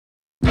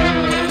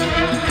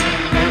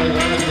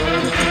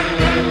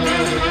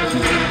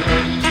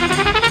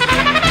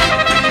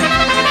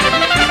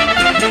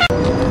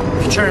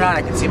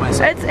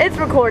say? It's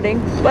recording,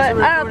 but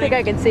I don't think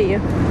I can see you.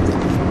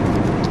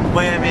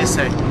 What do you have me to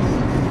say?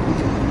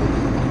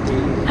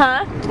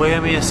 Huh? What do you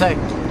have me to say?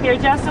 Here,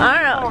 Justin.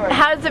 I don't know.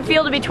 How does it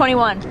feel to be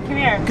 21? Come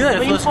here.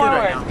 Good. It feels good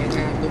right now. Does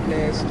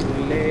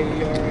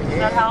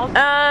that help?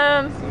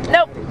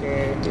 Nope.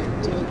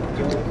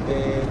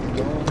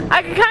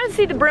 I can kind of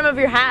see the brim of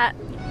your hat.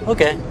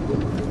 Okay.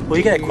 Well,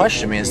 you gotta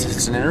question me. Is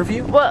this an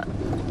interview? Well,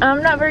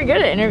 I'm not very good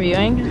at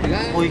interviewing.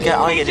 Well, all you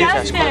gotta do is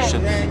ask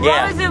questions.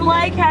 What was it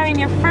like having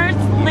your first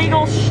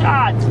legal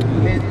shot?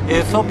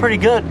 It felt pretty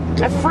good.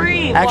 A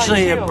free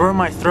Actually, one, it too. burned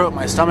my throat,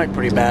 my stomach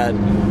pretty bad.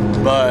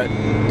 But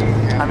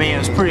I mean, it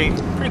was pretty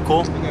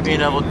cool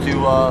being able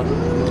to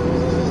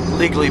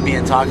legally be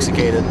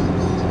intoxicated.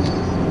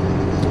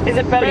 Is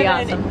it better Pretty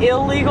than awesome.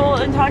 illegal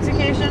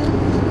intoxication?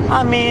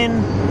 I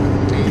mean,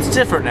 it's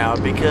different now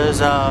because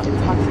Intoxication.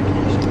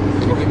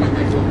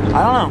 I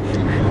don't know.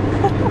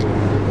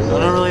 I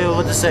don't really know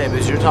what to say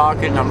because you're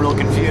talking, I'm real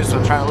confused, so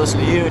I'm trying to listen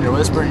to you and you're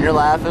whispering, you're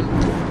laughing,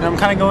 and I'm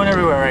kind of going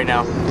everywhere right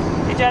now.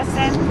 Hey,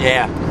 Justin.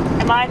 Yeah.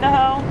 Am I the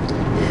hoe?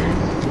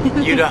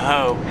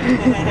 Idaho.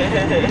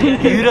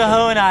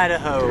 Idaho and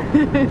Idaho.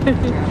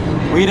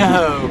 We the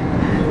hoe.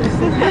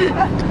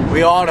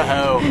 We all the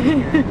hoe.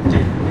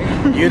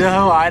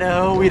 Idaho,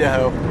 Idaho, we the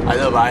hoe. I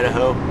love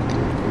Idaho.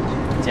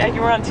 Jackie,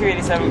 we're on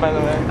 287, by the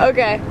way.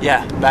 Okay.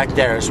 Yeah, back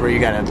there is where you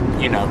gotta,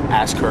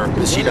 ask her.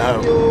 Is she the hoe?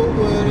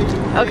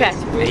 Okay.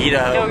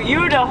 Idaho. No,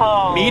 you the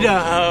hoe. Me the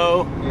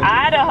hoe.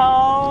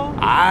 Idaho.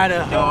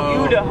 Idaho.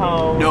 No, you the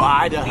hoe. No,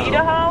 Idaho.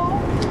 Idaho?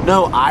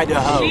 No,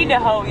 Idaho. She the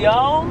hoe,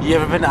 yo. You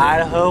ever been to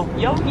Idaho?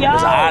 Yo, yo.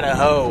 It's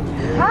Idaho.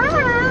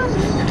 Ah.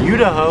 You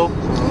the hoe.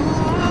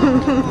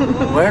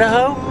 Where the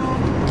hoe?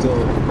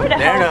 Where the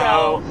There hoe the go?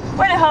 hoe.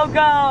 Where the hoe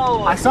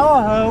go? I saw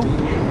a hoe.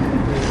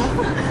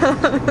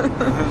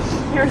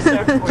 You're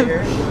so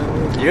queer.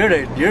 You're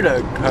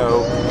the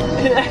hoe.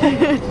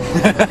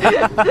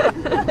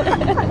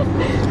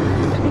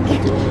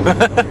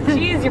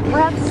 Jeez, your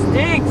breath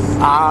stinks.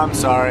 I'm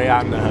sorry,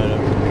 I'm the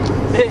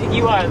hoe.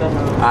 You are the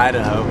hoe.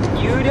 Idaho.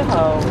 You the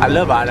hoe. I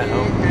love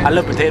Idaho. I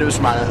love potatoes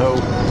from Idaho.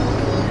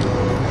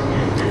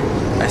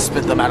 I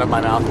spit them out of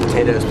my mouth.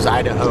 Potatoes was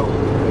Idaho.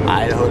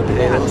 Idaho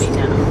potatoes.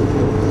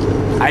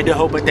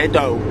 Idaho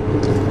potato.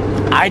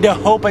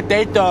 Idaho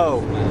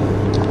potato.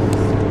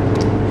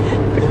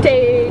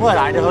 Potato. What?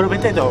 Idaho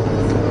potato.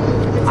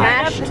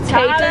 Mashed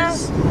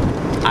potatoes.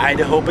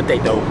 Idaho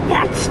potato.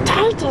 That's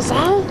potatoes,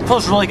 huh?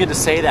 Feels really good to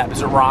say that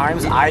because it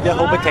rhymes.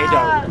 Idaho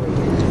potato.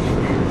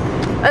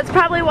 That's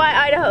probably why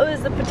Idaho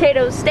is the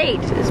potato state.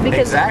 Is because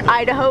Exactly. of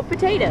Idaho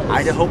potatoes.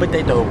 Idaho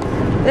potato.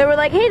 They were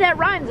like, hey, that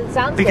rhymes. It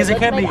sounds Because good. it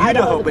can't be Let's make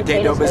Idaho the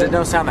potato because it state.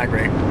 don't sound that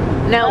great.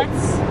 No.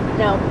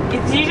 No.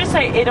 Did you just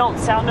say it don't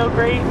sound no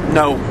great?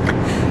 No.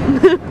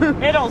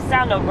 It don't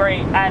sound no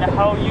great.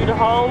 Idaho, you the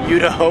hoe. You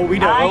the hoe, we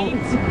the hoe.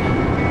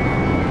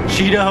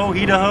 She the hoe,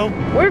 he the hoe.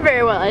 We're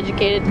very well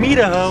educated. Me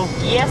the hoe.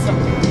 Yes.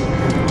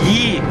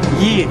 Ye,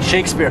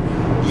 Shakespeare.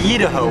 Ye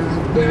the hoe.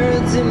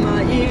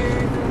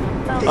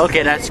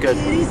 Okay, that's good.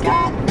 You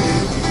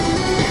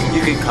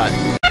can cut.